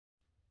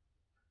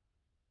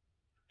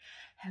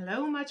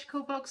Hello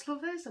Magical box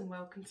lovers and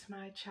welcome to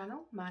my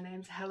channel. My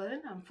name's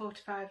Helen, I'm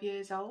 45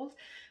 years old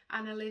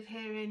and I live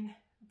here in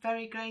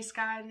very grey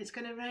sky and it's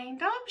going to rain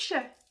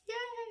Derbyshire.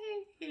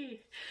 Yay!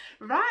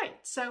 Right,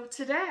 so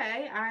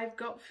today I've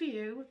got for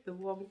you the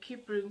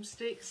Wonky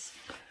Broomsticks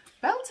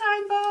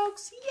Beltane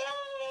box.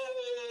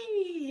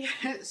 Yay!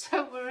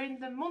 So we're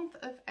in the month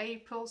of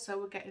April, so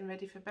we're getting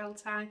ready for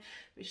Beltane,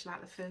 which is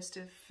like the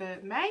 1st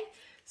of May.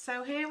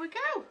 So here we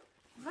go.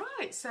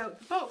 Right, so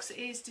the box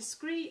is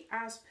discreet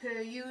as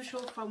per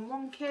usual from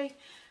Wonky,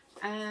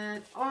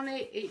 and on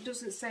it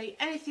doesn't say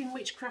anything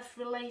witchcraft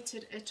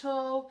related at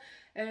all.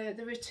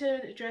 The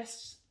return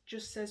address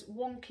just says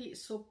Wonky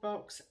Sub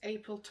Box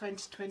April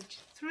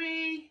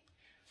 2023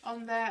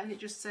 on there, and it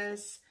just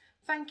says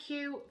thank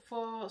you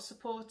for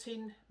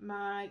supporting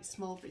my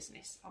small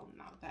business on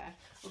that there.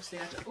 Obviously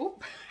I don't, oh,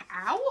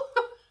 ow,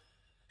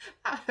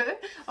 that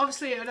hurt.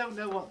 Obviously I don't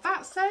know what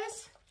that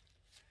says.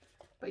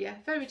 But yeah,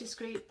 very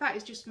discreet. That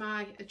is just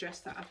my address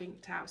that I've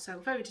inked out. So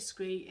very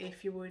discreet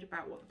if you're worried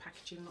about what the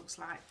packaging looks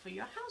like for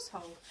your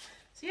household.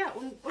 So yeah,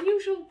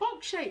 unusual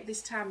box shape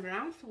this time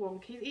around for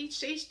Wonky.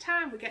 Each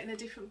time we're getting a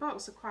different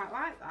box. I quite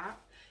like that.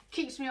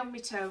 Keeps me on my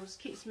toes.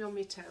 Keeps me on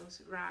my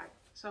toes. Right,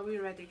 so are we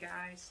ready,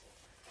 guys?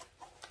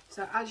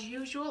 So as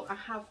usual, I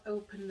have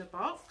opened the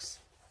box.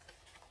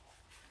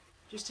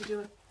 Just to do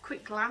a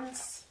quick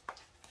glance.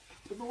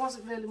 But there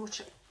wasn't really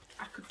much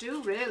I could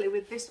do really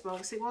with this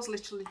box. It was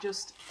literally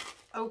just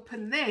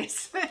open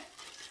this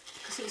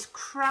because it's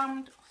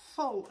crammed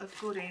full of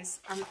goodies,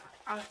 and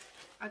I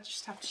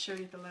just have to show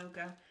you the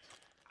logo.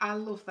 I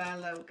love their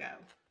logo,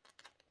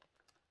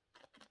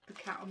 the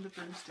cat on the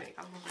broomstick.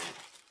 I love it.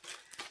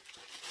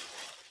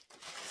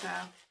 So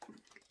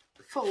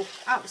full,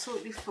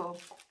 absolutely full.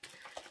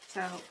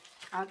 So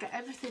I'll get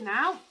everything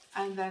out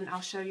and then I'll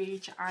show you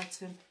each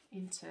item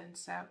in turn.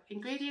 So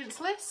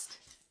ingredients list,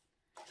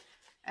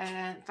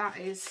 and that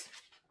is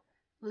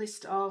a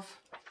list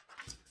of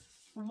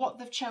what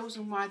they've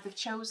chosen, why they've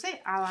chose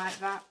it. I like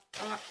that.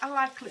 I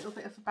like a little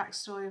bit of a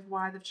backstory of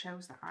why they've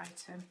chose the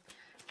item.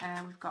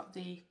 We've got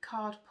the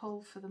card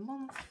pull for the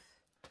month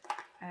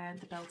and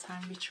the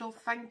Beltane ritual.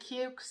 Thank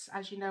you, because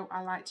as you know,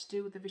 I like to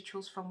do the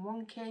rituals from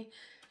Wonky.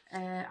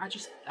 I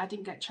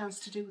didn't get a chance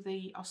to do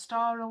the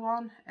Ostara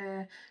one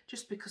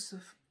just because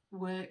of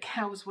work.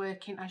 I was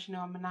working, as you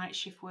know, I'm a night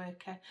shift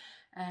worker,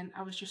 and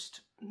I was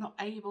just not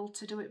able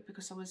to do it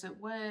because I was at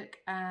work.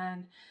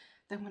 And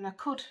then when I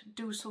could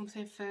do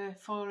something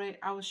for it,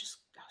 I was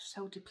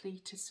so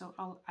depleted. So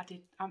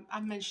I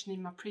mentioned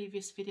in my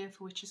previous video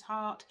for Witch's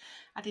Heart,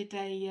 I did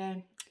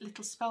a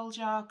little spell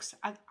jar, because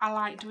I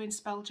like doing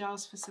spell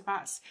jars for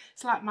Sabbats.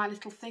 It's like my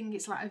little thing.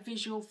 It's like a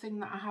visual thing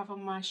that I have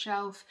on my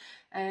shelf,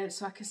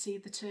 so I can see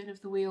the turn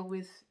of the wheel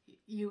with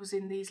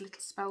using these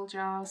little spell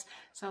jars.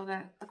 So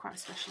they're quite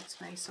special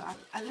to me. So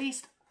at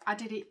least I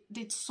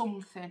did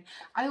something.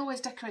 I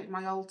always decorate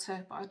my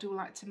altar, but I do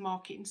like to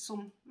mark it in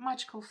some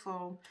magical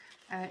form,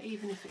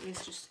 even if it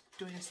is just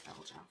doing a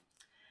spell jar.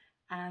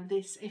 And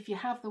this, if you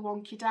have the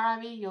Wonky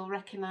Diary, you'll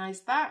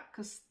recognise that,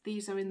 because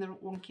these are in the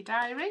Wonky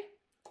Diary.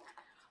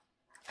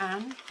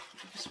 And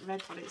I just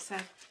read what it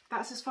said.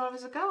 That's as far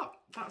as I got.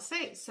 That's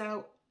it.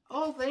 So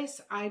all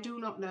this I do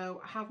not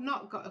know. I have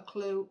not got a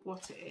clue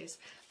what it is.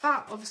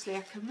 That obviously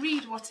I can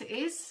read what it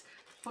is,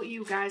 but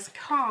you guys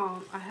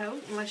can't, I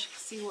hope, unless you can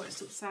see what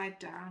it's upside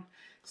down.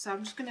 So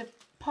I'm just going to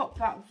pop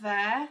that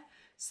there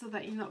so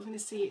that you're not going to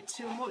see it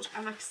too much,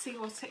 and I can see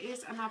what it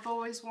is, and I've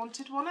always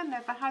wanted one and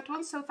never had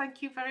one. So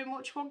thank you very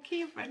much, Wonky.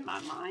 You've read my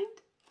mind.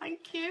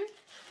 Thank you.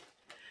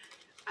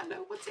 I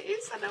know what it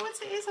is. I know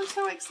what it is. I'm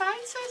so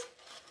excited.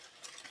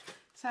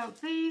 So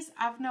these,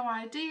 I've no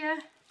idea.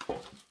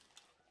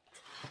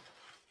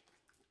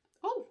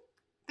 Oh,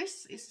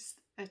 this is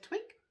a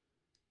twig.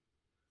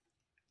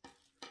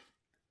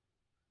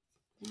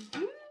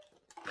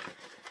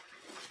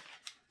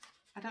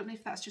 I don't know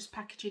if that's just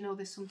packaging or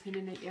there's something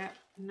in it yet.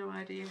 No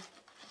idea.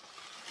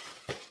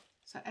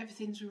 So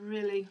everything's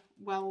really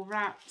well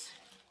wrapped.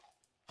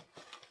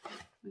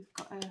 We've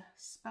got a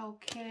spell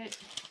kit.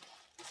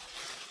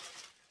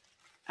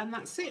 And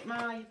that's it.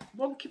 My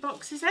Wonky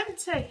box is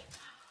empty.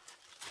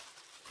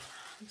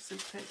 I'm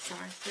super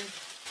excited.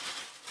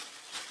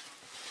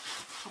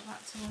 Put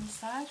that to one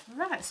side.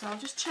 Right, so I'll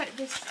just check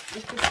this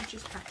if this is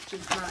just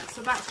packaging. Right,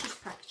 so that's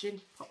just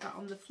packaging. Put that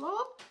on the floor.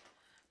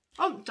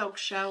 On the dog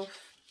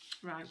shelf.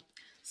 Right,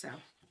 so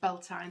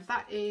Beltane.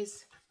 That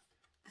is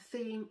the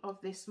theme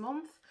of this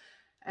month.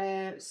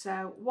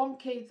 So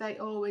Wonky, they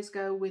always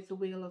go with the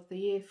Wheel of the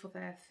Year for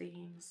their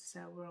themes. So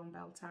we're on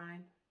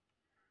Beltane.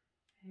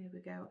 Here we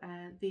go.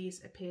 And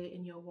these appear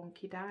in your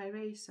Wonky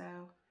Diary. So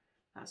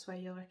that's where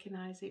you'll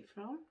recognise it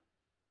from.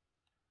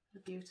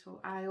 They're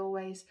beautiful. I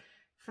always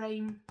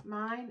frame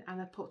mine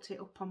and I put it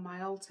up on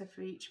my altar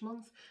for each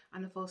month,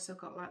 and I've also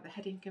got like the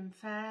Headingham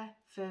Fair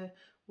for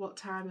what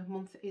time of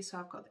month it is. So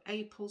I've got the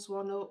April's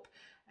one up,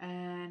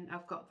 and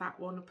I've got that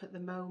one up at the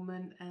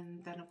moment,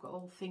 and then I've got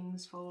all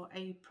things for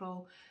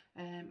April.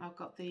 I've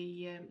got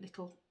the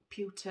little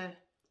pewter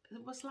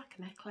it was like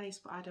a necklace,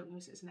 but I don't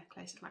use it as a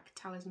necklace. It's like a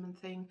talisman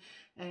thing,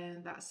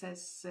 and that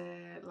says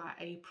like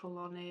April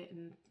on it,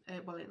 and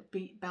well, it'll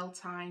be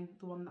Beltane,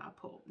 the one that I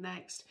put up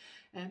next.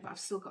 But I've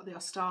still got the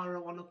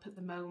Ostara one up at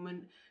the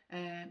moment.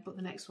 But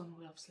the next one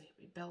will obviously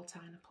be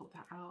Beltane. I put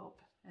that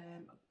up,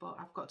 but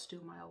I've got to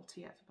do my ulti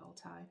yet for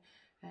Beltane.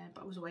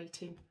 But I was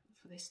waiting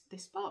for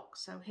this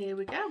box, so here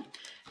we go.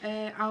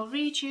 I'll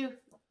read you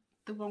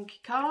the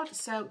Wonky card.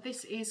 So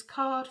this is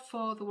card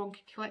for the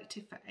Wonky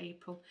Collective for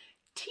April.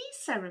 Tea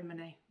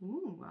ceremony.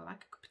 Ooh, I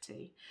like a cup of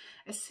tea.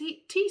 A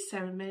tea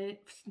ceremony.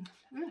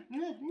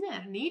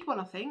 I need one,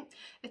 I think.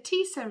 A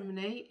tea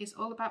ceremony is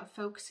all about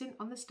focusing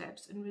on the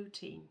steps and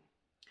routine.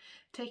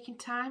 Taking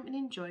time and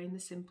enjoying the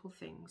simple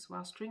things.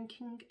 Whilst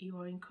drinking, you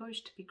are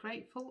encouraged to be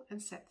grateful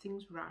and set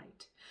things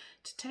right.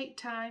 To take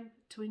time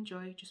to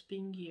enjoy just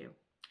being you.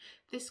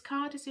 This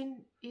card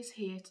is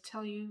here to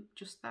tell you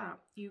just that.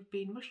 You've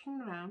been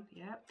rushing around,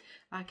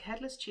 like a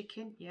headless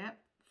chicken,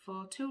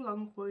 for too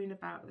long worrying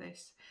about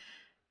this,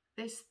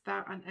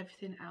 that and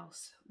everything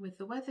else. With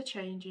the weather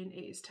changing,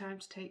 it is time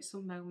to take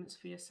some moments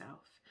for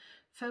yourself.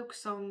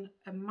 Focus on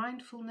a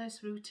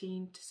mindfulness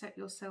routine to set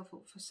yourself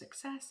up for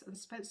success and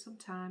spend some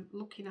time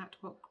looking at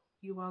what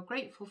you are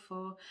grateful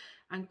for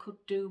and could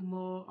do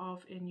more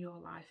of in your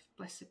life.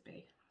 Blessed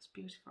be. That's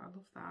beautiful. I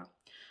love that.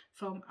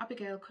 From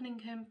Abigail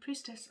Cunningham,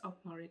 Priestess of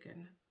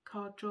Morrigan.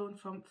 Card drawn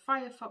from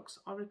Firefox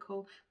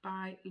Oracle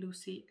by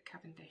Lucy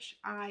Cavendish.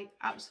 I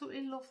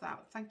absolutely love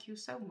that. Thank you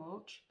so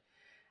much.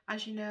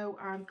 As you know,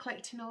 I'm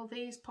collecting all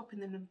these,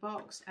 popping them in a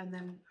box, and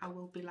then I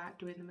will be like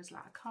doing them as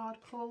like a card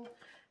pull.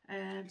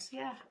 So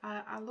yeah,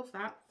 I love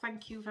that.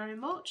 Thank you very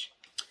much.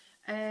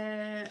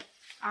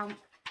 I'm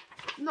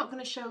not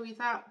going to show you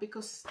that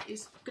because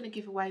it's going to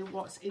give away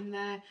what's in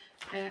there.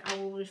 I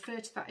will refer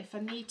to that if I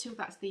need to.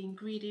 That's the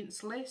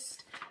ingredients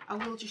list. I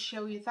will just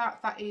show you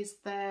that. That is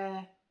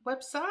their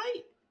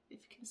website, if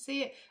you can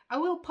see it. I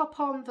will pop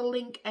on the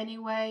link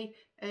anyway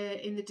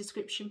in the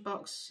description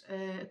box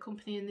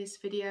accompanying this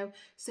video,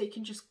 so you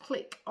can just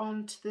click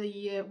onto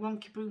the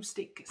Wonky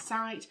Broomstick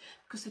site,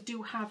 because they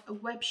do have a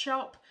web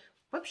shop.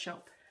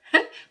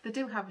 They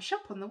do have a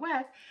shop on the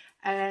web,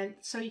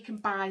 so you can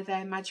buy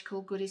their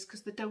Magickal goodies,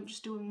 because they don't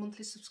just do a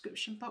monthly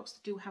subscription box,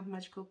 they do have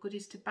Magickal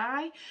goodies to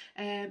buy.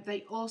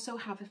 They also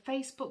have a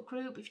Facebook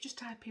group. If you just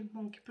type in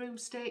Wonky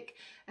Broomstick,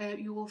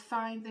 you will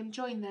find them.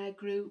 Join their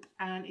group,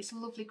 and it's a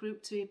lovely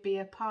group to be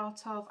a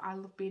part of. I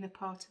love being a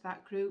part of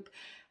that group.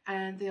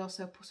 And they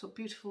also put up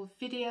beautiful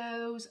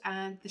videos,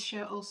 and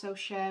they also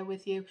share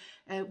with you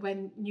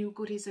when new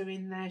goodies are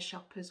in their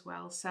shop as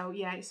well. So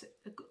yeah, it's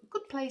a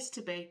good place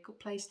to be,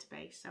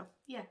 So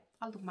yeah,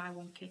 I love my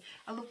Wonky.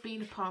 I love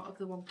being a part of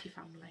the Wonky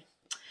family.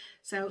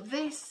 So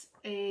this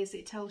is,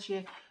 it tells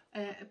you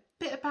a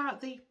bit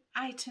about the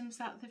items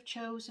that they've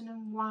chosen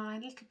and why, a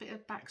little bit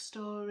of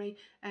backstory,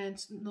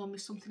 and normally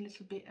something a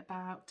little bit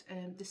about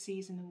the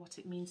season and what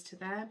it means to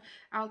them.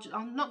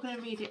 I'm not going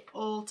to read it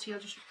all to you.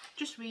 I'll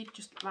just read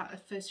just like the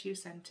first few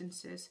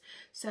sentences.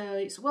 So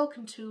it's,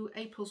 welcome to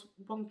April's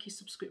Wonky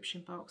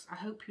Subscription Box. I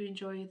hope you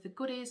enjoy the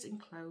goodies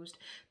enclosed.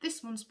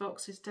 This month's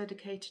box is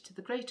dedicated to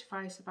the Greater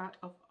Fire Sabbat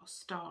of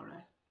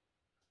Ostara.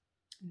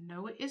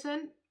 No, it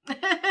isn't.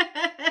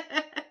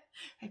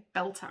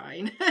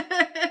 Beltane.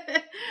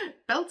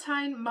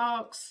 Beltane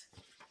marks,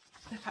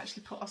 they've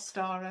actually put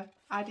Ostara.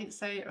 I didn't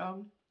say it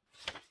wrong.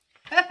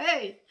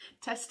 Hey,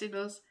 testing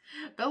us.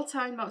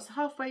 Beltane marks the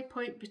halfway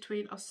point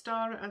between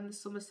Ostara and the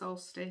summer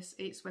solstice.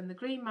 It's when the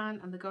green man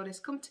and the goddess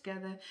come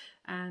together,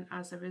 and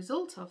as a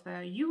result of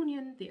their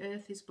union, the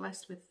earth is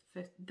blessed with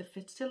the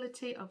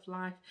fertility of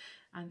life,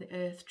 and the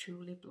earth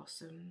truly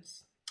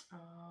blossoms.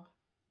 Oh,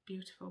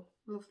 beautiful.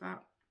 Love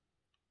that.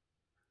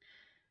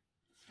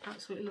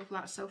 Absolutely love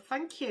that. So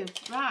thank you.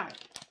 Right,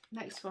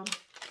 next one.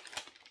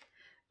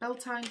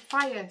 Beltane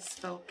Fire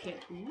Spell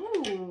Kit.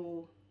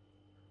 Ooh.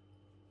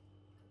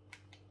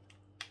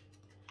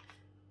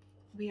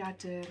 We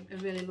had a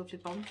really lovely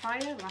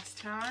bonfire last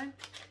time.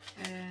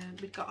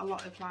 We got a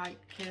lot of like,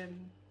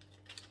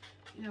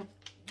 you know,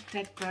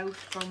 dead growth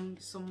from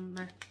some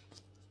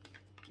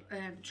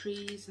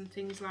trees and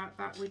things like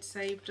that we'd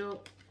saved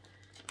up.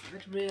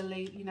 It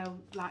really, you know,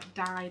 like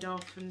died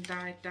off and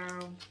died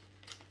down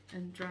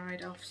and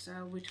dried off,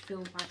 so we'd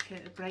filled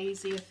like a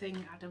brazier thing.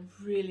 Had a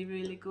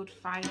really good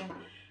fire,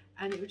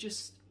 and it was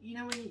just, you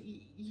know, when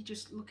you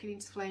just looking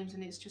into flames,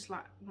 and it's just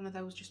like one of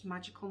those just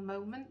magical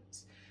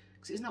moments,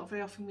 because it's not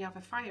very often we have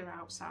a fire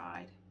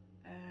outside.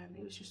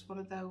 It was just one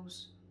of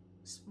those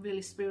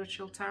really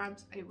spiritual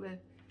times. It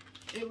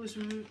was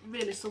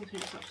really something.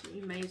 It was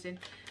absolutely amazing.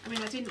 I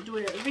mean, I didn't do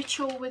a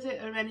ritual with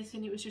it or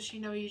anything. It was just, you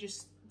know, you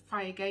just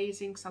fire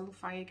gazing, because I love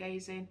fire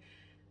gazing.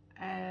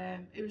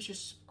 It was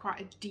just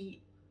quite a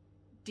deep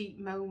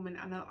moment,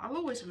 and I'll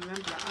always remember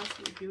that.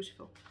 Absolutely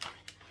beautiful.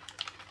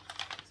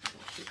 So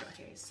what have we got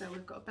here? So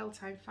we've got a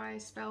Beltane fire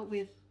spell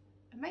with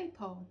a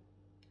maypole.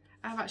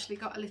 I've actually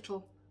got a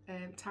little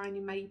tiny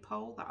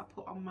maypole that I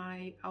put on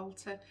my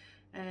altar.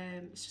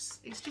 It's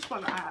just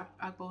one that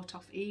I bought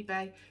off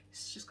eBay.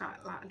 It's just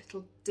got like a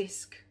little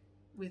disc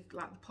with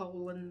like the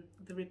pole and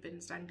the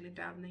ribbons dangling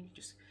down, and then you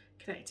just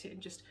connect it and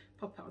just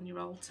pop it on your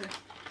altar.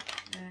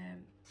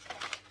 And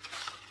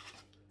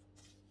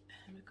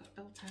we've got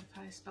Beltane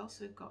fire spell,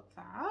 so we've got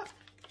that.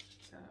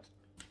 So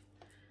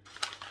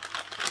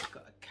we've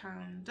got a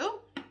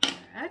candle,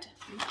 red.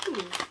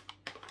 Ooh.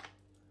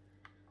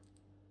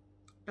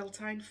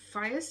 Beltane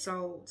fire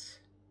salt.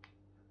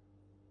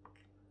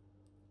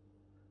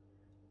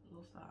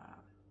 Love that.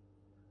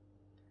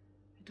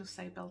 It does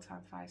say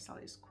Beltane fire salt.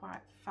 It's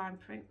quite fine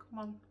print. Come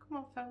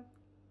on, phone.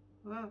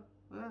 Whoa,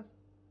 whoa.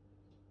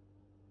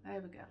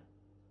 There we go.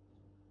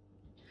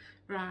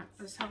 Right,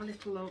 let's have a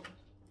little look.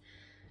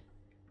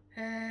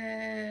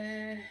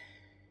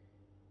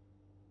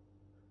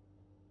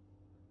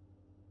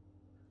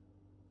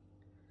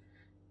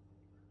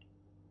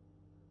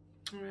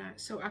 Alright,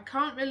 so I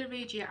can't really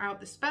read you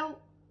out the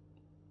spell,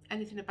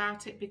 anything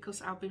about it,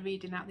 because I'll be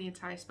reading out the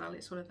entire spell.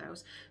 It's one of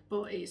those.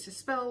 But it's a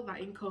spell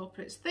that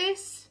incorporates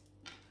this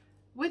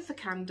with the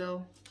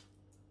candle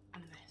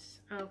and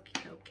this.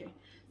 Okay.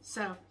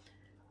 So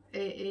it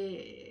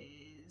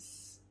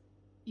is,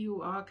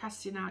 you are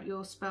casting out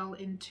your spell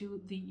into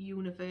the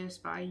universe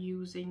by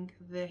using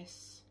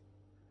this.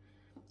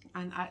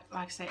 And like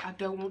I say, I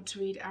don't want to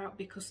read it out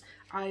because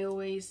I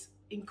always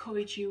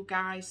encourage you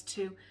guys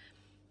to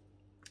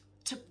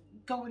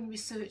go and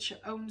research your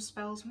own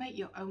spells, make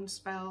your own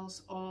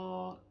spells,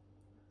 or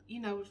you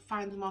know,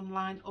 find them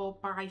online or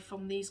buy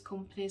from these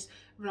companies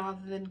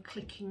rather than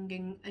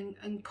clicking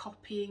and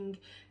copying.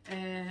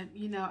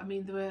 You know, I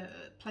mean, there are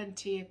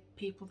plenty of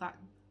people that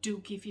do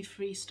give you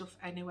free stuff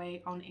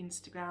anyway on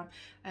Instagram.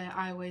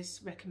 I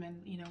always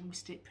recommend, you know,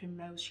 Mystic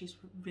Primrose. She's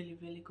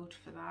really good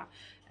for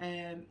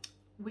that.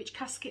 Witch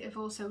Casket have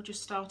also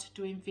just started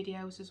doing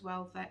videos as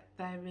well.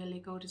 They're really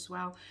good as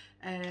well.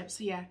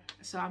 So yeah,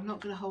 so I'm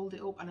not going to hold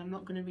it up and I'm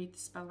not going to read the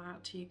spell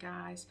out to you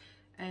guys.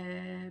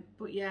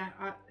 But yeah,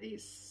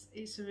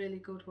 it's a really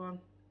good one.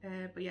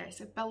 But yeah,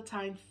 it's a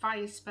Beltane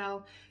fire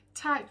spell.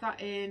 Type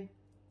that in.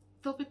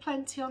 There'll be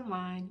plenty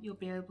online. You'll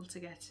be able to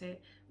get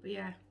it. But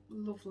yeah,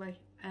 lovely.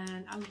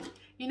 And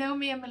you know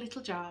me and my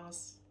little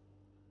jars.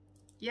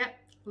 Yep.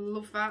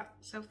 Love that,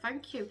 so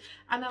thank you.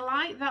 And I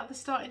like that they're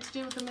starting to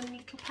do them in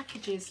little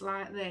packages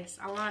like this.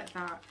 I like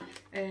that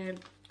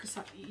because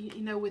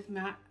you know, with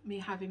me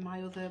having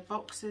my other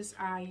boxes,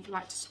 I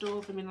like to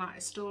store them in like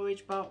a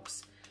storage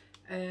box,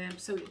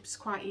 so it's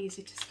quite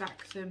easy to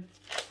stack them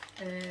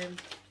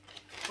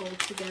all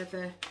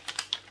together,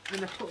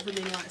 and I put them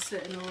in like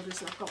certain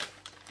orders. I've got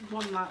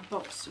one like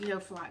box, you know,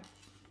 for like,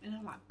 you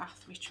know, like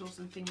bath rituals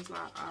and things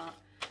like that.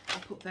 I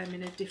put them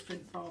in a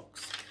different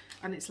box.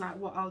 And it's like,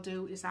 what I'll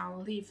do is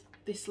I'll leave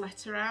this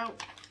letter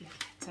out,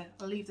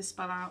 I'll leave the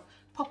spell out,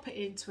 pop it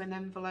into an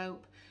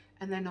envelope,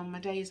 and then on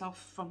my days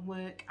off from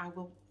work, I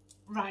will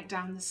write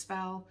down the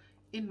spell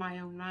in my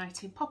own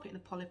writing, pop it in a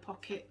Polly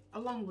Pocket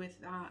along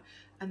with that,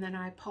 and then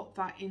I pop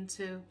that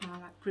into my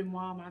like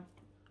grimoire, my,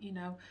 you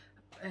know,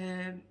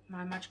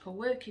 my Magickal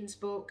workings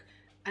book,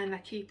 and I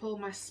keep all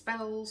my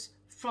spells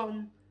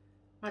from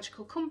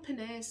Magickal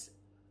companies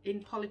in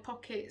Polly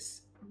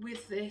Pockets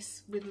with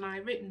this, with my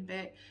written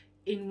bit,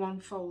 in one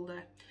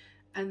folder,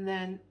 and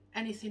then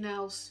anything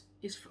else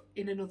is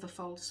in another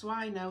folder. So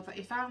I know that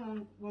if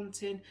I'm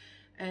wanting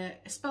a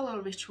spell or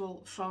a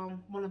ritual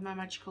from one of my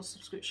Magickal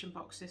subscription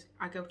boxes,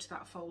 I go to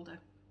that folder,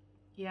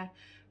 yeah,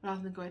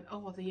 rather than going,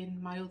 oh, are they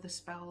in my other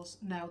spells?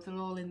 No, they're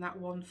all in that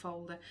one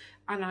folder.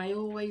 And I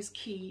always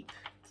keep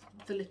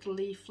the little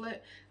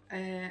leaflet.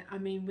 I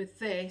mean, with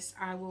this,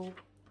 I will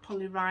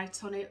probably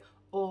write on it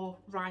or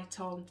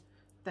write on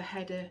the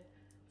header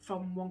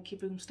from Wonky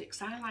Broomstick.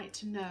 I like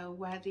to know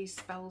where these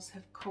spells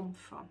have come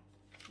from.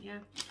 Yeah,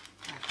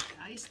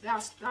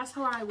 that's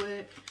how I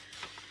work.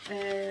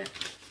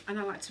 And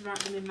I like to write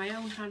them in my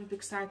own hand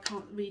because I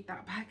can't read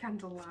that by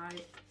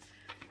candlelight.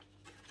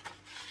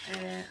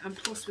 And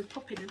plus with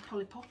popping in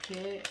Polly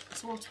Pocket,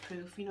 it's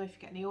waterproof. You know, if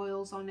you get any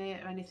oils on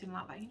it or anything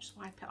like that, you can just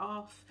wipe it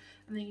off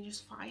and then you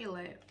just file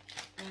it.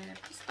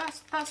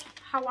 That's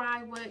how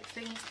I work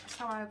things. That's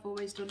how I've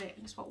always done it.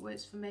 It's what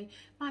works for me.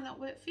 Might not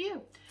work for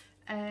you.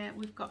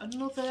 We've got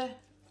another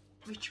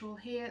ritual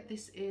here.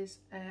 This is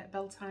a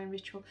Beltane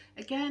ritual.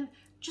 Again,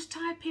 just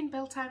type in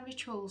Beltane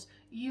rituals.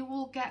 You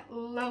will get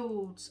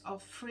loads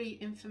of free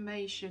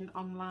information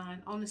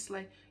online.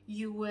 Honestly,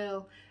 you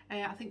will.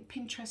 I think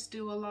Pinterest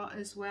do a lot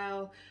as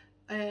well.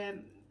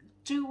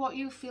 Do what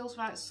you feel's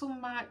right.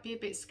 Some might be a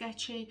bit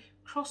sketchy.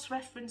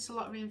 Cross-reference a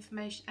lot of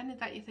information. Any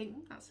that you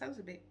think, that sounds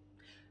a bit,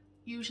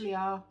 usually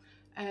are.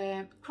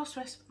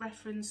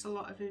 Cross-reference a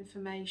lot of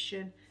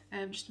information.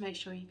 Just to make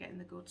sure you're getting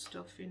the good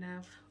stuff, you know.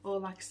 Or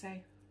like I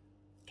say,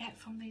 get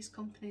from these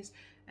companies.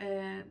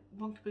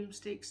 Wonky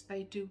Broomsticks,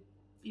 they do,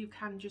 you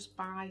can just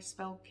buy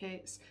spell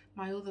kits.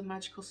 My other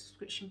Magickal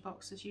subscription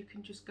boxes, you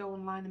can just go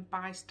online and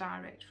buy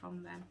direct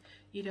from them.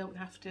 You don't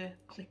have to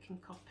click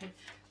and copy.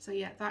 So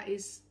yeah, that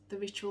is the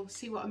ritual.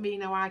 See what I mean?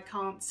 Now I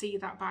can't see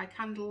that by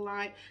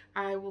candlelight.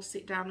 I will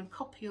sit down and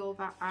copy all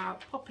that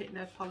out, pop it in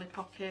a Polly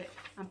Pocket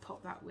and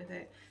pop that with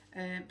it.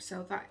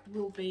 So that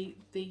will be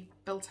the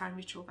Beltane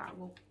ritual that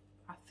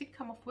I think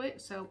I'm off work,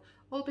 so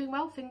all being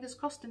well, fingers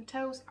crossed and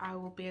toes, I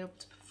will be able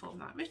to perform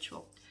that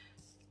ritual.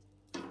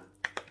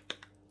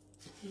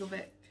 Love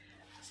it.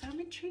 So I'm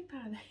intrigued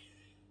by this.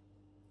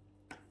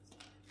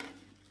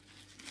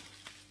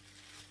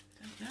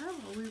 Don't know,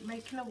 are we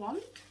making a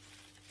wand?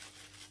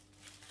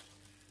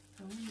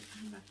 Oh,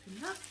 I'm wrapping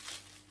that.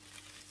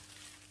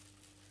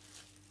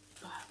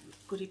 Oh,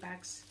 goodie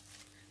bags.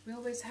 We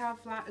always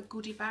have like a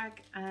goodie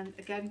bag, and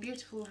again,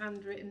 beautiful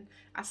handwritten.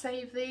 I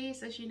save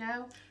these, as you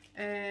know.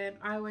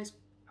 I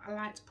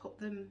like to put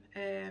them,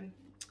 you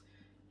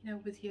know,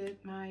 with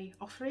my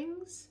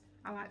offerings.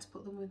 I like to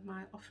put them with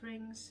my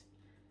offerings.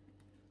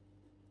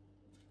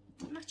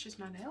 It matches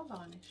my nail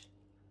varnish.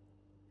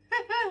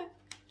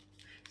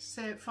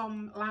 So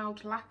from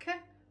Loud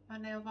Lacquer, my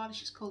nail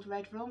varnish is called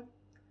Red Rum.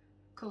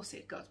 Of course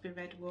it's got to be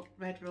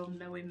red rum,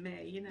 knowing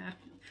me, you know.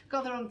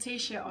 Got the wrong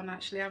t-shirt on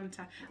actually, haven't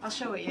I? I'll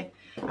show it you.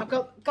 I've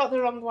got the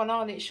wrong one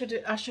on. I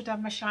should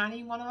have my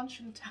shiny one on,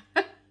 shouldn't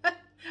I?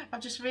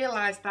 I've just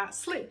realised that.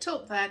 Slipped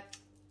up there.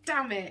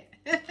 Damn it.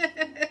 There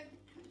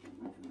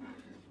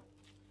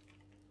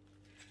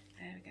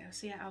we go.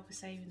 So yeah, I'll be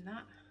saving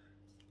that.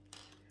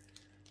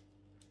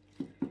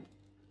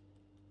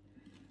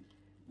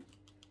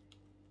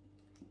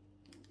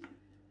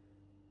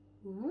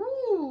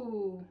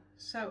 Ooh,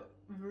 so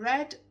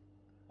red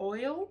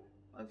oil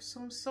of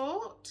some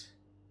sort.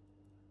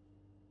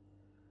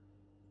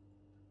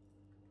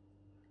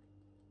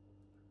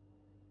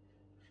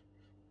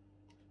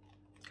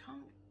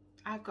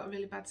 I've got a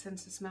really bad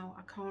sense of smell.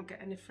 I can't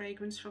get any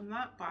fragrance from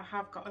that, but I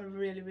have got a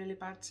really, really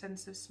bad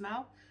sense of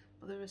smell.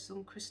 But there are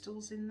some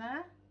crystals in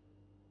there.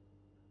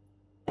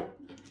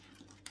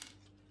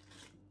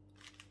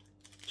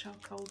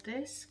 Charcoal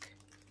disc.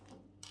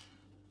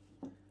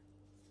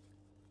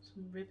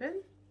 Some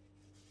ribbon.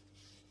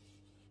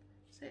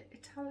 Is it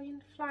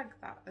Italian flag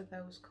that are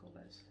those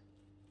colours?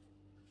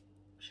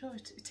 I'm sure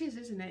it is,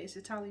 isn't it? It's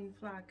Italian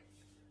flag.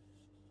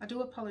 I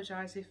do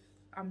apologise if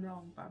I'm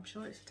wrong, but I'm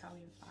sure it's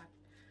Italian flag.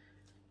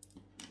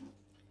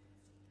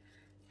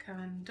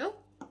 Candle.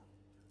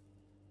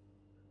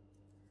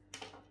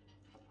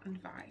 And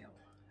vial.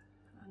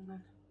 And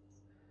then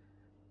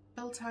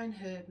Beltane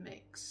herb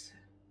mix.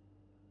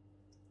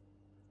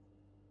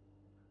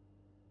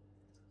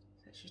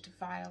 So it's just a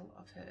vial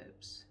of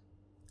herbs.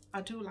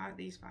 I do like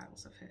these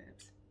vials of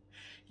herbs.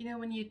 You know,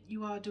 when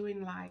you are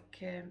doing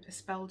like a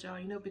spell jar,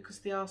 you know, because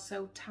they are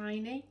so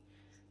tiny,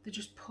 they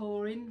just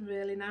pour in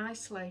really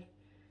nicely.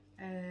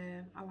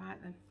 I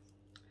like them.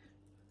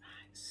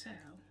 Right, so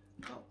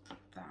got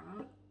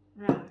that.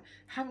 Right,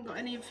 haven't got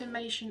any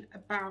information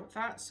about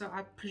that, so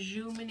I'm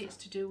presuming it's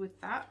to do with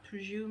that.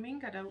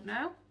 Presuming, I don't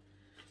know.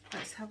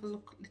 Let's have a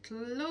look,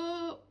 little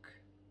look.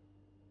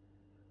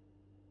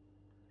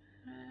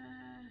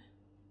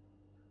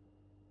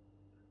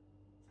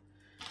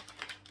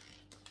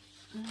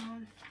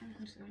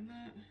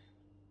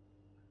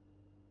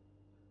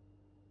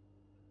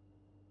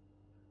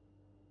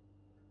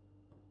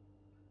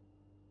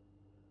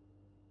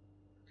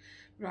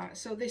 Right,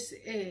 so this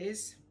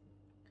is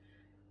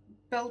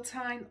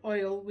Beltane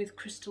oil with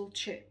crystal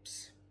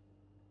chips.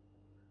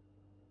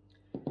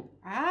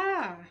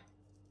 Ah,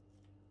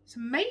 it's a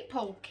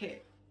maple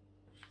kit.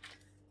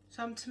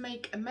 So I'm to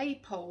make a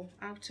maple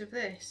out of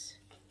this.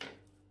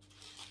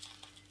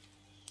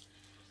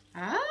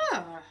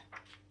 Ah,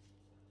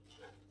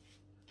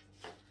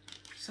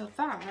 so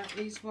that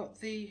is what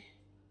the,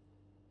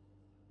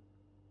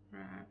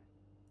 right.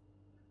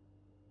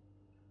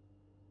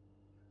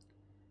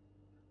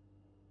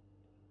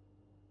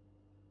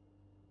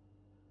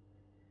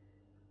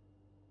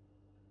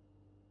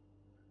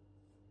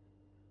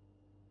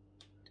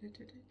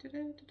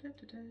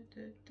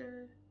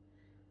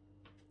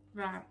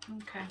 Right,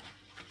 okay.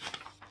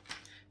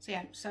 So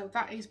yeah, so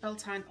that is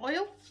Beltane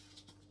oil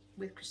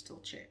with crystal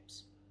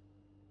chips.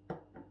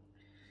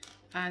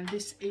 And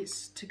this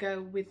is to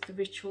go with the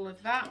ritual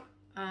of that,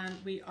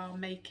 and we are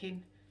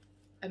making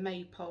a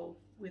maypole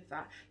with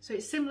that. So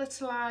it's similar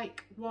to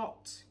like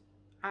what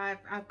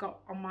I've got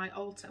on my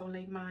altar,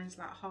 only mine's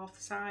like half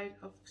the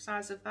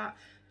size of that.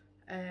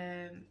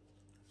 And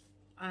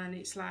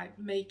it's like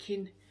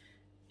making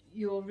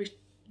your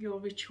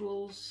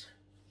rituals.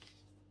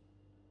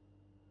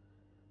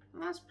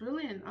 Well, that's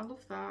brilliant. I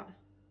love that.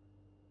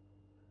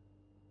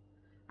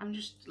 I'm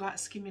just like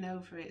skimming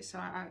over it, so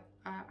I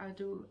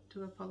do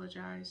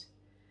apologise.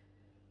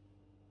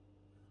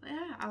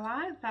 Yeah, I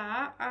like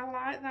that. I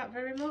like that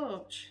very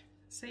much.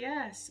 So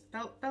yes,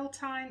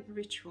 Beltane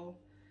ritual.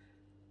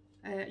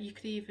 You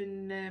could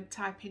even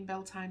type in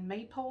Beltane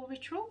maypole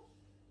ritual.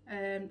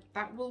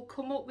 That will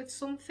come up with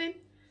something.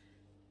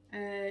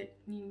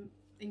 You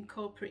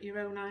incorporate your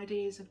own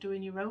ideas of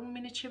doing your own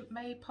miniature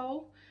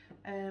maypole.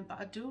 But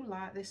I do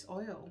like this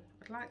oil.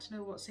 I'd like to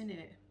know what's in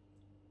it.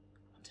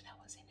 I want to know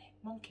what's in it.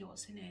 Monkey,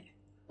 what's in it?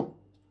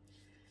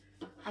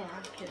 I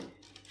like it.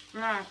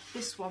 Right,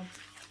 this one.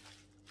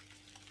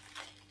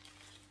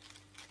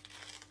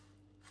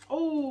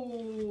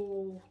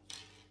 Oh,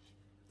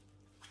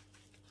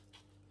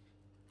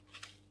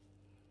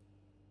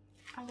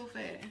 I love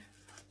it.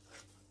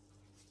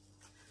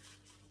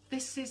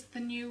 this is the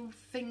new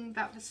thing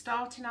that they're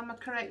starting. Am I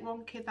correct,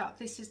 Wonky, that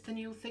this is the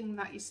new thing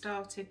that you're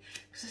starting?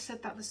 Because I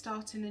said that they're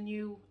starting a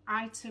new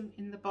item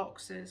in the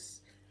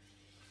boxes.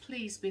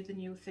 Please be the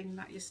new thing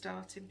that you're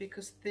starting,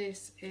 because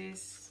this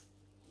is,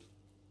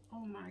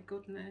 oh my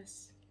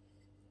goodness,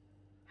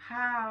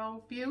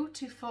 how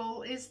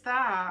beautiful is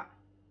that?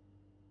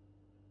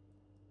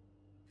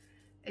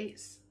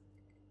 It's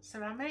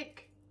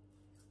ceramic,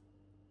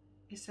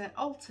 it's an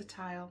altar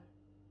tile.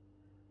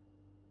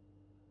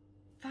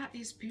 That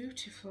is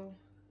beautiful.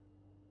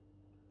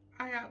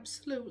 I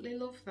absolutely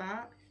love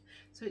that.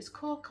 So it's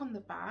cork on the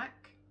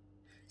back,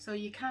 so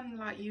you can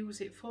like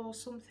use it for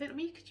something. I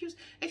mean, you could use,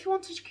 if you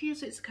wanted, you could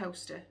use it as a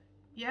coaster.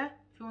 Yeah,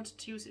 if you wanted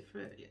to use it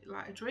for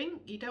like a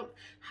drink, you don't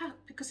have,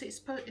 because it's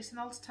an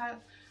altar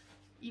tile.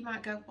 You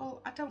might go,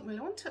 well, I don't really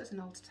want it as an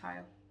altar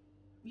tile.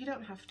 You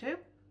don't have to.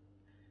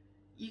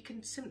 You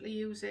can simply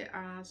use it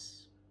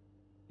as,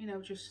 you know,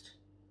 just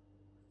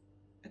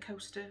a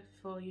coaster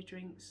for your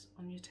drinks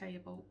on your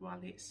table while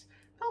it's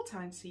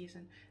Beltane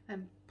season,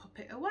 and pop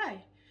it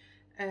away.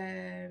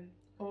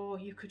 Or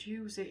you could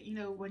use it, you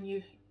know, when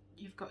you've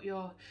got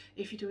your,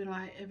 if you're doing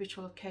like a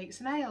ritual of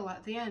cakes and ale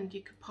at the end,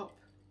 you could pop,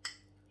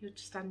 you'd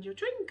stand your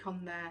drink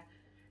on there.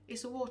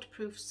 It's a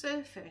waterproof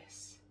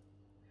surface,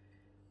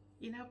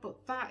 you know,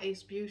 but that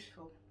is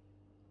beautiful.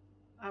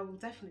 I will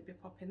definitely be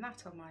popping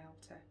that on my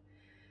altar.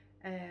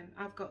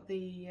 I've got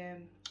the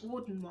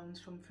wooden ones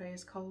from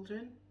Freya's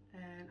Cauldron,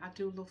 and I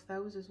do love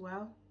those as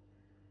well.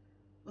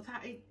 But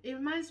that, it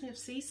reminds me of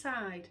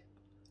seaside.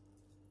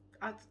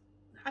 I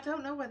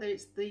don't know whether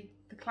it's the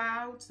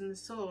clouds and the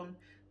sun,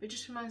 but it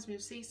just reminds me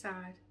of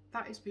seaside.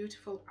 That is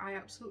beautiful. I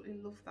absolutely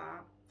love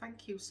that.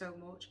 Thank you so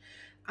much.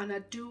 And I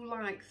do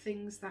like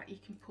things that you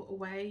can put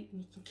away and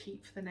you can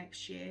keep for the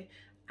next year,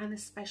 and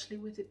especially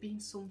with it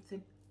being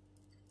something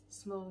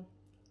small.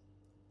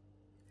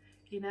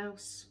 You know,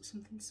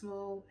 something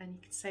small, and you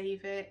can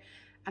save it.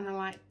 And I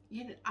like,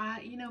 you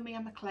know me,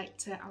 I'm a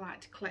collector. I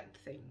like to collect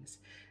things.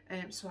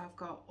 So I've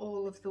got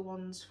all of the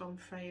ones from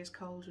Freya's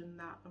Cauldron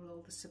that are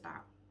all the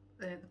Sabbat,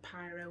 the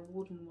pyro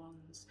wooden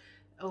ones,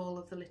 all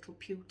of the little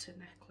pewter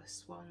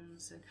necklace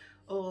ones, and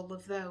all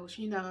of those.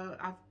 You know,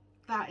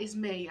 that is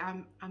me.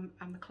 I'm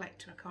a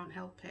collector. I can't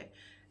help it.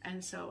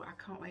 And so I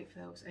can't wait for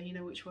those. And you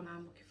know which one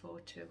I'm looking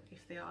forward to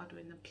if they are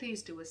doing them.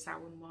 Please do a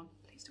Samhain one.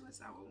 Please do a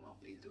Samhain one.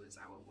 Please do a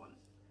Samhain one.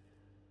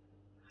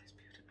 That's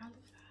beautiful.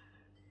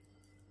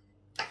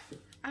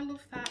 I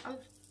love that. I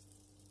love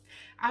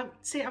that.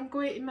 See, I'm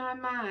going in my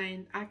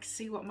mind. I can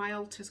see what my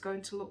altar's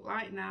going to look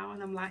like now,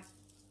 and I'm like,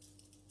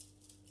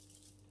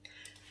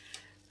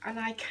 and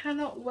I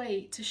cannot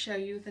wait to show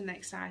you the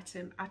next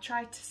item. I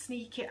tried to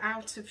sneak it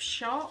out of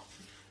shot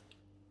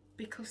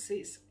because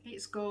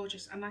it's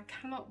gorgeous, and I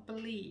cannot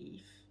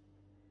believe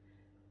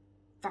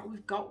that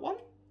we've got one,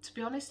 to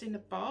be honest, in a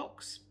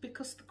box,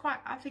 because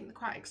I think they're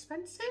quite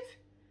expensive.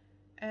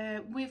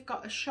 We've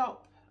got a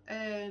shop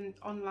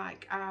on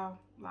like our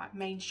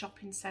main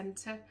shopping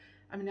centre.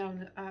 I mean,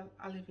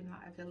 I live in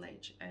like a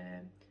village,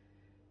 and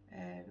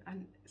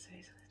so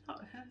it's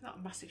not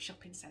a massive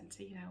shopping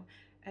centre, you know.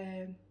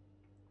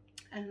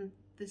 And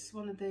there's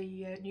one of the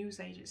news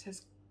agents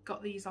has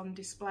got these on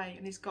display,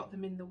 and he's got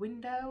them in the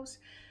windows.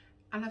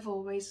 And I've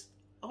always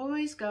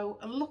go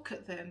and look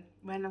at them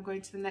when I'm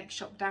going to the next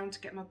shop down to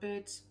get my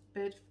bird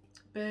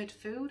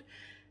food.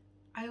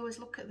 I always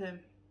look at them,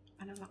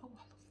 and I'm like, oh,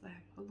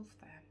 I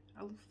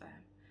love them.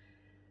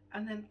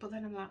 And then, but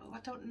then I'm like, oh, I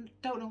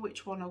don't know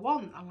which one I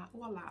want. I'm like,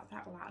 oh, I like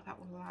that one, I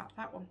like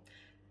that one.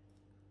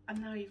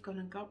 And now you've gone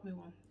and got me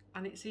one,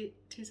 and it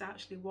is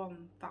actually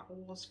one that I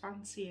was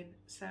fancying.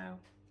 So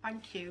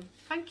thank you,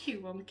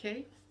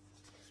 Wonky.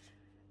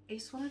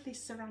 It's one of these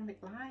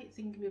ceramic light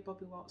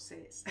thingamabobby what's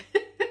it.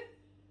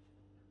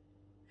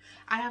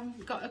 I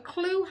haven't got a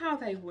clue how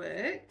they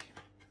work,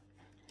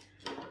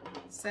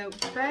 so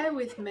bear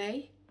with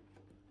me.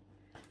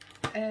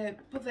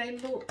 But they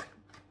look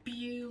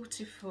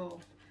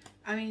beautiful.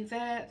 I mean,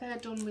 they're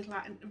done with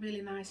like a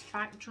really nice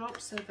backdrop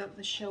so that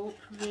they show up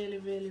really,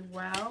 really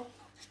well.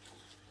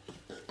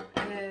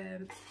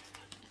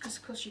 Because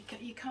of course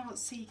you can't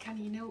see, can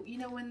you? You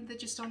know when they're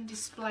just on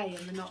display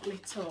and they're not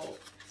lit up.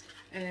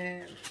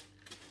 Let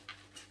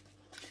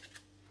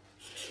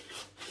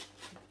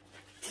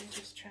me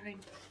just try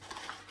and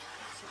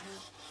fix it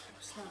up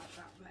just like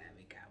that. There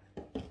we go.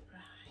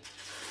 Right.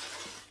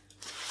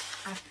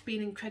 I've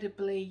been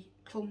incredibly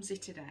clumsy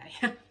today.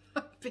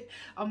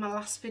 On my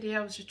last video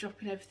I was just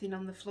dropping everything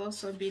on the floor,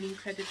 so I'm being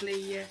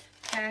incredibly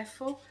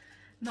careful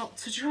not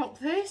to drop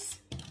this.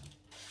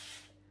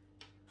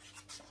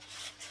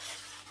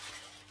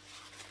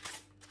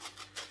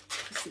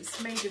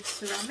 It's made of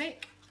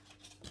ceramic.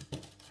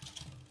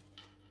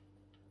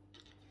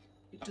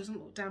 It doesn't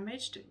look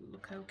damaged, it will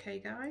look okay,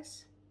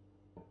 guys.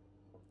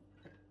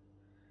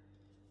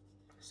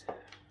 So.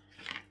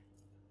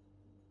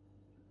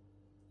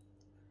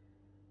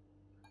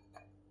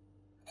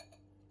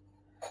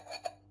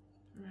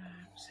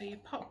 Right, so you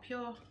pop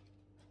your,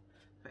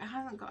 but it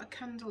hasn't got a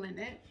candle in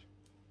it.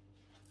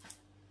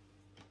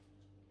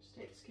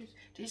 Just excuse.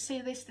 Do you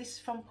see this? This is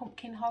from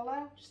Pumpkin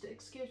Hollow. Just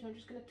excuse me. I'm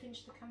just going to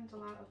pinch the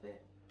candle out of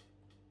it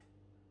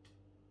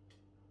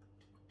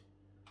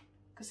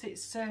because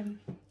it's a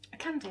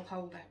candle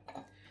holder.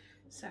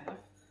 So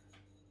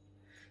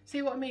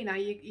see what I mean? Now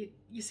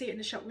you see it in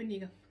the shop when you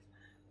go.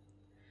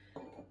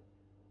 So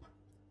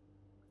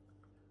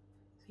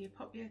you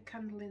pop your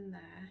candle in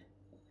there.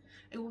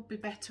 It would be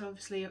better,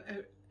 obviously,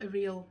 a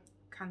real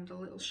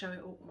candle. It'll show it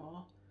up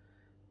more.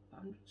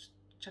 But I'm just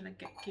trying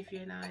to give you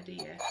an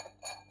idea.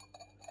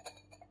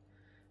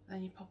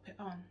 Then you pop it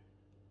on,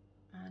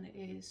 and it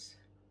is.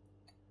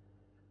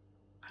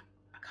 I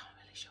can't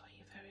really show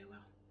you very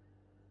well.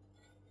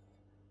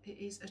 It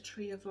is a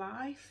tree of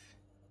life.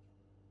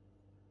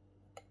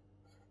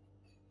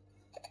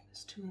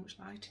 There's too much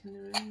light in the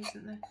room,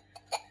 isn't there?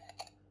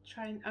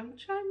 I'm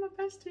trying my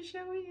best to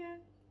show you.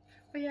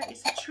 But yeah,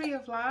 it's a tree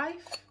of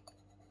life.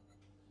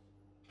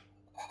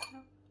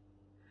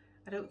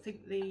 I don't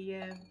think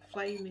the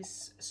flame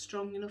is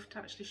strong enough to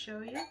actually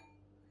show you.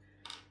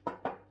 I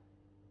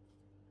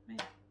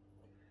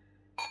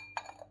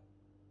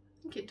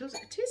think it does.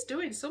 It is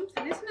doing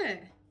something, isn't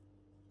it?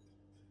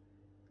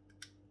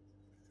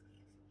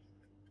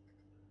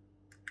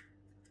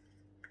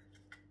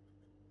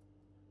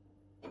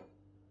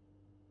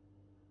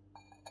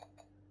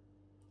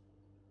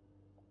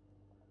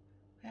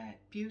 Yeah,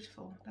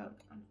 beautiful.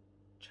 I'm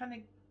trying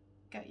to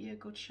get you a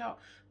good shot,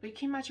 but you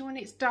can imagine when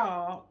it's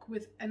dark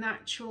with an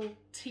actual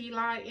tea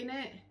light in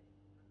it,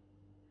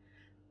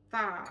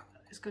 that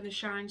is going to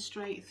shine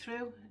straight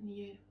through, and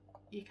your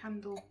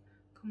candle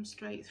comes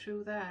straight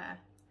through there.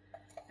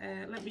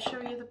 Let me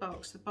show you the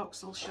box. The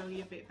box will show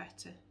you a bit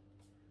better.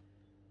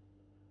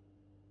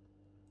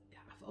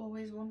 I've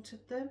always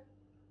wanted them,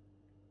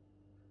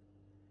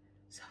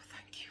 so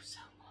thank you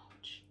so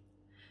much,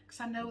 because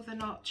I know they're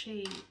not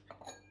cheap.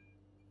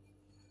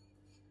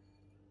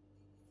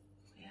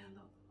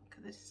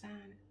 The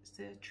design, it's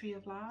the tree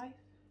of life.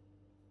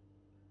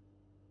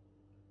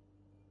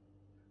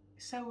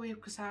 It's so weird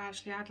because I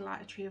actually had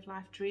like a tree of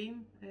life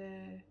dream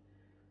a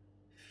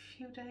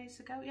few days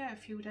ago. Yeah, a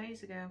few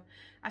days ago.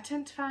 I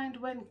tend to find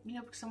when, you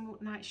know, because I'm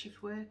a night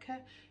shift worker,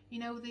 you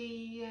know,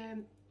 the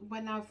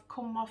when I've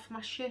come off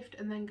my shift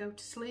and then go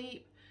to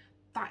sleep,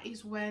 that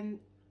is when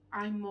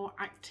I'm more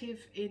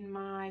active in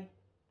my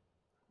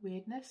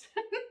weirdness.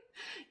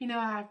 You know,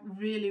 I have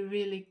really,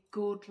 really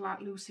good like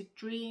lucid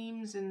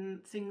dreams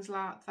and things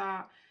like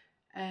that,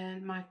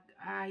 and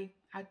I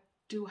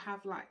do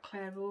have like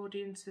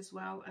clairaudience as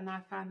well, and I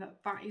find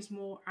that that is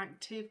more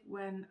active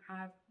when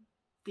I've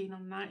been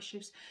on night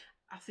shifts.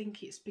 I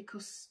think it's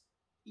because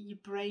your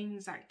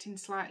brain's acting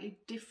slightly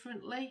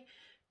differently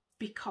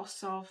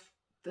because of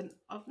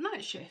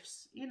night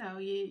shifts. You know,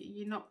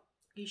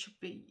 you should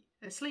be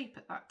asleep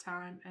at that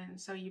time, and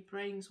so your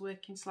brain's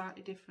working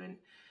slightly different,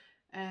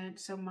 and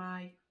so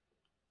my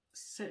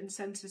certain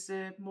senses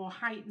are more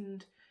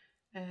heightened.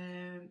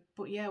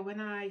 But yeah, when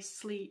I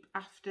sleep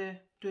after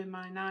doing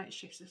my night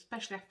shifts,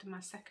 especially after my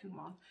second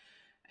one,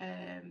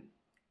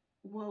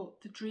 well,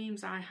 the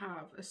dreams I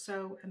have are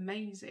so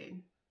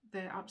amazing.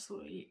 They're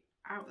absolutely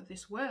out of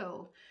this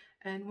world,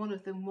 and one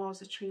of them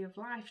was a tree of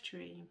life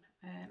dream.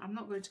 I'm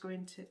not going to go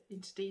into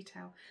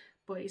detail,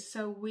 but it's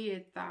so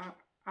weird that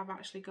I've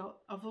actually got,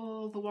 of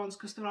all the ones,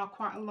 because there are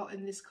quite a lot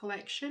in this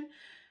collection,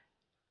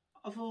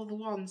 of all the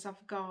ones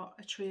I've got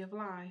a tree of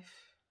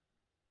life.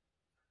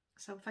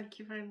 So thank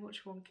you very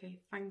much, Wonky.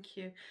 Thank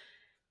you.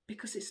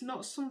 Because it's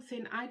not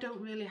something, I don't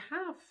really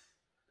have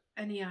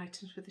any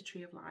items with the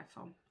tree of life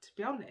on, to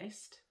be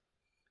honest.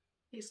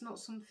 It's not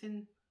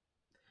something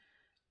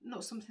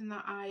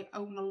that I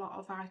own a lot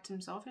of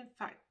items of. In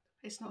fact,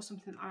 it's not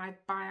something I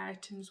buy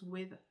items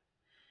with.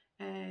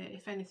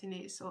 If anything,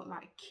 it's sort of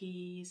like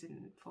keys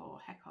and for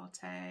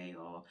Hecate,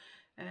 or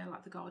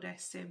like the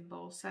goddess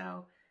symbol.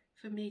 So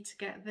for me to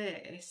get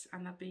this,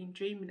 and I've been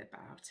dreaming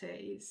about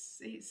it,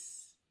 it's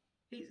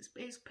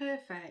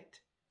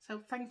perfect.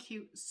 So thank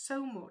you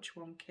so much,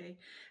 Wonky.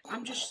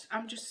 I'm just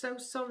so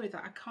sorry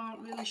that I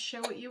can't really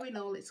show it you in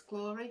all its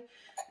glory.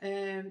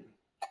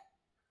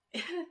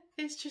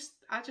 It's just,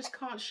 I just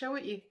can't show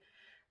it you.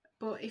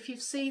 But if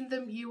you've seen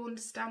them, you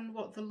understand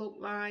what they look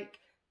like.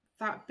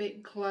 That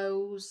bit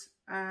glows,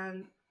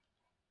 and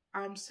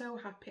I'm so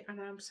happy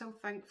and I'm so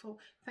thankful.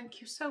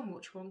 Thank you so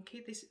much,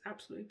 Wonky. This is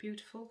absolutely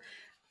beautiful.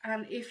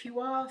 And if you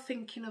are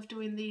thinking of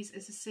doing these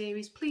as a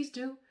series, please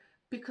do,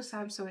 because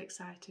I'm so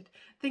excited.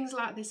 Things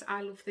like this,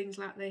 I love things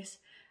like this,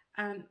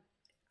 and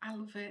I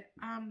love it.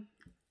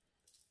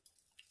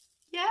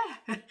 Yeah,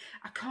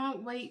 I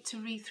can't wait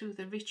to read through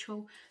the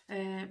ritual,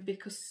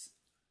 because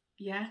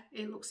yeah,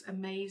 it looks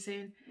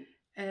amazing.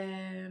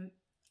 I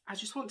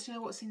just want to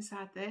know what's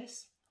inside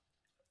this.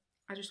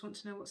 I just want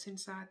to know what's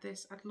inside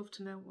this. I'd love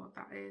to know what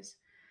that is.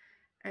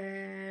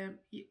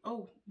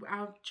 Oh,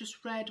 I've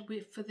just read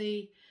for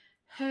the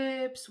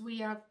herbs, we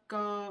have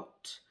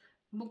got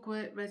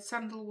mugwort, red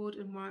sandalwood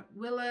and white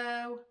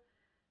willow.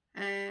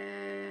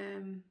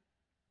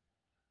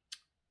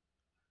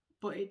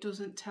 But it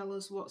doesn't tell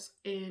us what's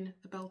in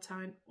the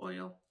Beltane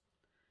oil.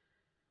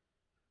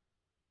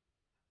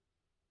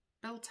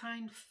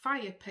 Beltane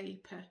fire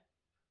paper.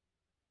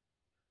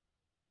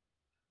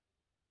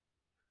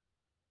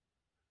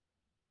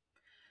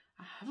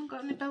 I haven't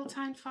got any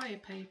Beltane fire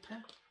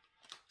paper.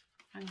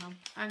 Hang on.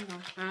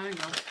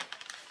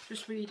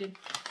 Just reading.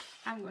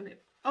 Hang on.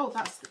 Oh,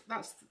 that's.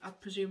 I'm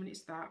presuming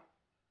it's that.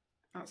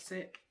 That's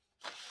it.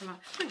 I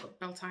haven't got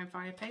Beltane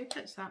fire paper.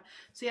 It's that.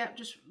 So yeah,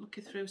 just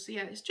looking through. So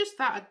yeah, it's just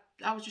that.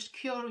 I was just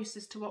curious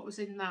as to what was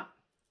in that.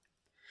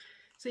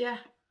 So yeah,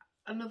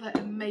 another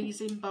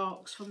amazing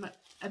box from an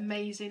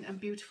amazing and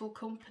beautiful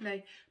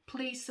company.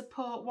 Please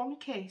support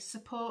Wonky.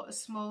 Support a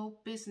small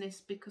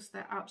business because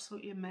they're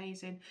absolutely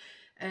amazing.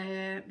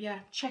 Yeah,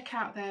 check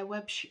out their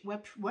web shop.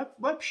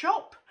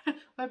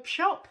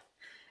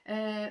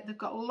 They've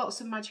got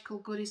lots of magical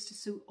goodies to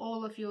suit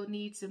all of your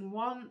needs and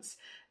wants.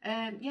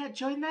 Yeah,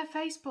 join their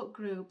Facebook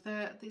group.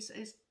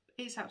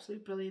 It's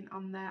absolutely brilliant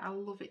on there. I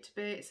love it to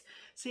bits.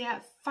 So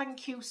yeah,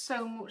 thank you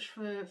so much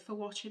for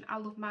watching. I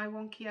love my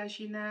Wonky, as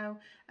you know.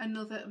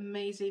 Another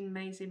amazing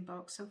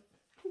box. So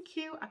thank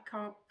you. I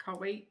can't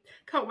wait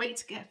for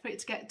it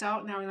to get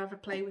dark now and have a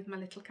play with my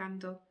little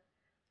candle.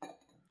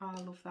 Oh,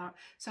 I love that.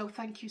 So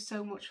thank you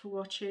so much for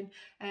watching.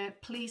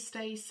 Please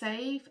stay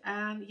safe,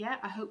 and yeah,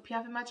 I hope you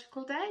have a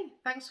magical day.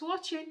 Thanks for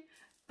watching.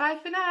 Bye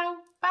for now.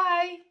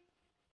 Bye.